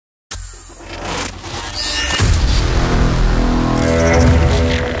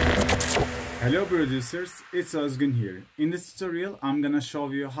producers, it's Özgün here. In this tutorial, I'm gonna show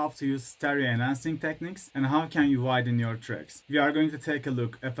you how to use stereo enhancing techniques and how can you widen your tracks. We are going to take a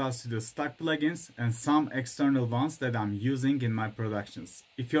look at FL Studio stock plugins and some external ones that I'm using in my productions.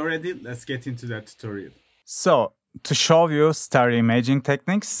 If you're ready, let's get into that tutorial. So, to show you stereo imaging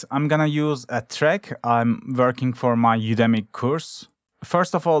techniques, I'm gonna use a track I'm working for my Udemy course.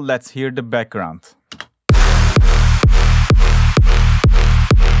 First of all, let's hear the background.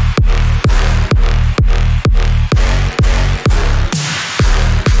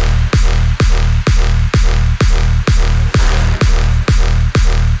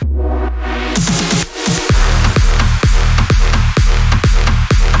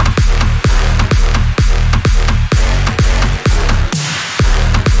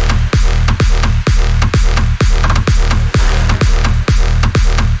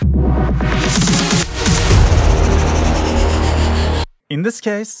 In this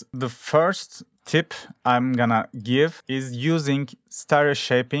case, the first tip I'm gonna give is using stereo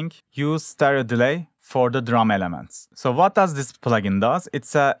shaping, use stereo delay for the drum elements. So what does this plugin does?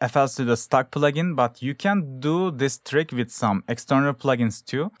 It's a FL Studio stock plugin, but you can do this trick with some external plugins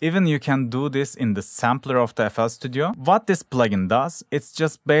too. Even you can do this in the sampler of the FL Studio. What this plugin does, it's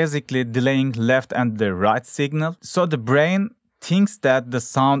just basically delaying left and the right signal. So the brain thinks that the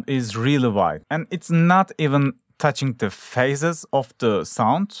sound is really wide and it's not even touching the phases of the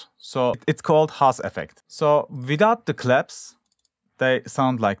sound, so it's called Haas effect. So without the claps, they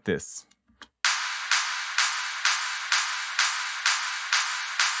sound like this.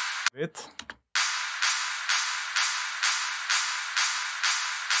 With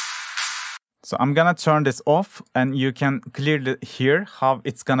so I'm gonna turn this off and you can clearly hear how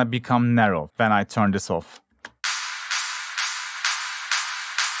it's gonna become narrow when I turn this off.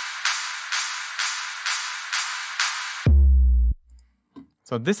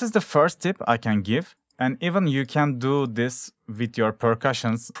 So this is the first tip I can give, and even you can do this with your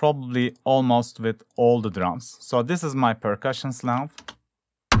percussions, probably almost with all the drums. So this is my percussions now.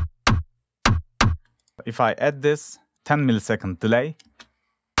 If I add this 10 millisecond delay,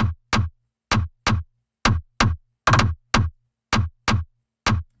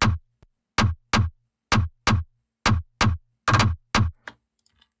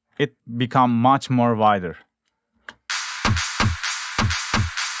 it becomes much more wider.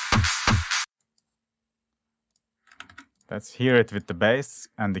 Let's hear it with the bass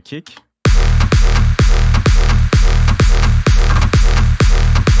and the kick.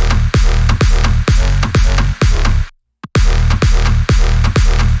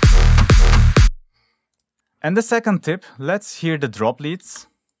 And the second tip, let's hear the drop leads.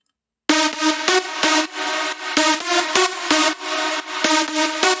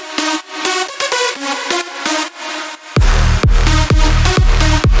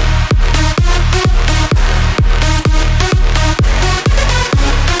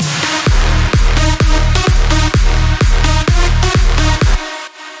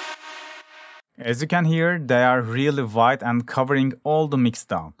 As you can hear, they are really wide and covering all the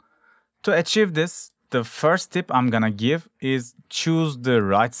mixdown. To achieve this, the first tip I'm gonna give is choose the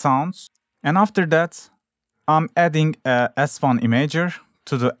right sounds. And after that, I'm adding a S1 imager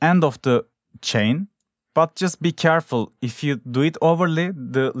to the end of the chain. But just be careful, if you do it overly,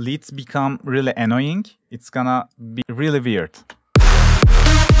 the leads become really annoying. It's gonna be really weird.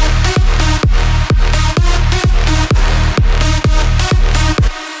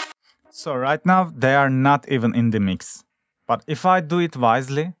 So right now they are not even in the mix, but if I do it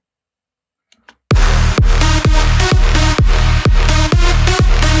wisely,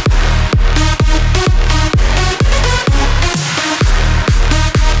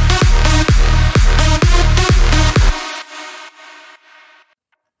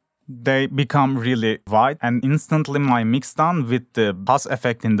 they become really wide, and instantly my mixdown with the Haas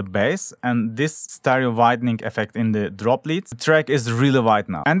effect in the bass and this stereo widening effect in the drop leads, the track is really wide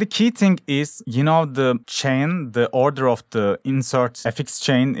now. And the key thing is, you know, the chain, the order of the insert FX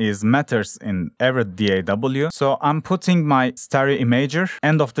chain is matters in every DAW. So I'm putting my stereo imager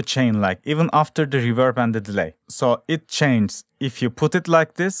end of the chain, like even after the reverb and the delay. So it changes. If you put it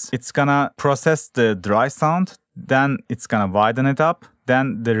like this, it's gonna process the dry sound, then it's gonna widen it up,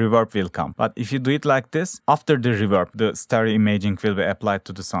 then the reverb will come. But if you do it like this, after the reverb, the stereo imaging will be applied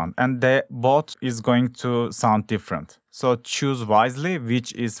to the sound, and they both is going to sound different. So choose wisely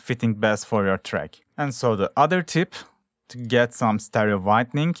which is fitting best for your track. And so the other tip to get some stereo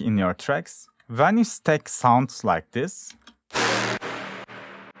widening in your tracks, when you stack sounds like this,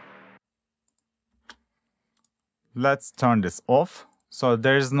 let's turn this off. So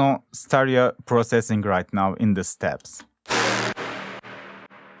there is no stereo processing right now in the steps.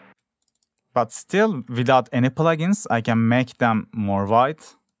 But still, without any plugins, I can make them more wide.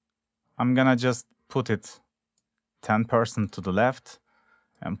 I'm gonna just put it 10% to the left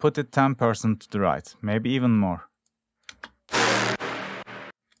and put it 10% to the right, maybe even more.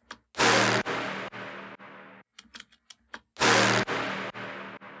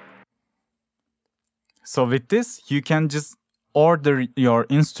 So with this, you can just order your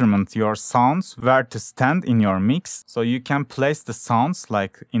instrument, your sounds, where to stand in your mix. So you can place the sounds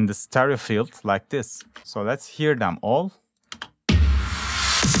like in the stereo field like this. So let's hear them all.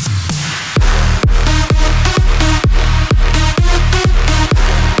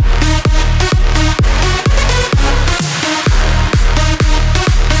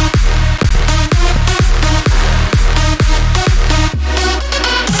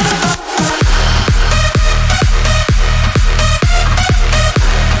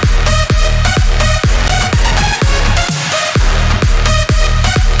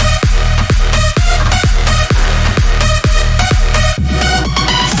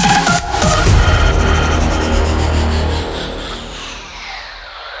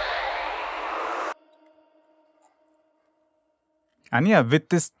 And yeah, with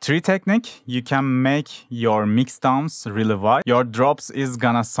this tree technique, you can make your mixdowns really wide. Your drops is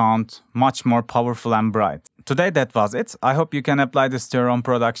gonna sound much more powerful and bright. Today that was it. I hope you can apply this to your own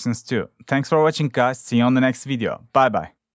productions too. Thanks for watching, guys. See you on the next video. Bye bye.